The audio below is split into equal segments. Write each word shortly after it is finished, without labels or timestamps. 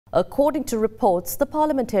According to reports, the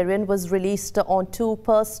parliamentarian was released on 2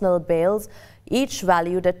 personal bails, each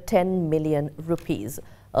valued at 10 million rupees.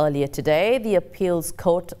 Earlier today, the appeals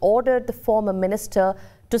court ordered the former minister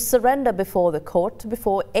to surrender before the court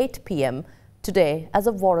before 8 p.m. today, as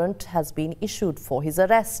a warrant has been issued for his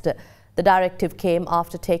arrest. The directive came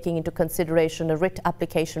after taking into consideration a writ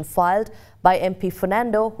application filed by MP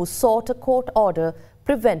Fernando, who sought a court order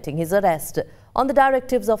preventing his arrest. On the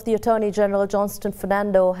directives of the Attorney General, Johnston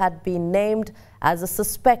Fernando had been named as a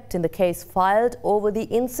suspect in the case filed over the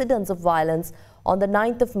incidents of violence on the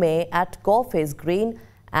 9th of May at Gorface Green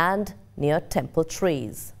and near Temple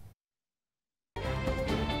Trees.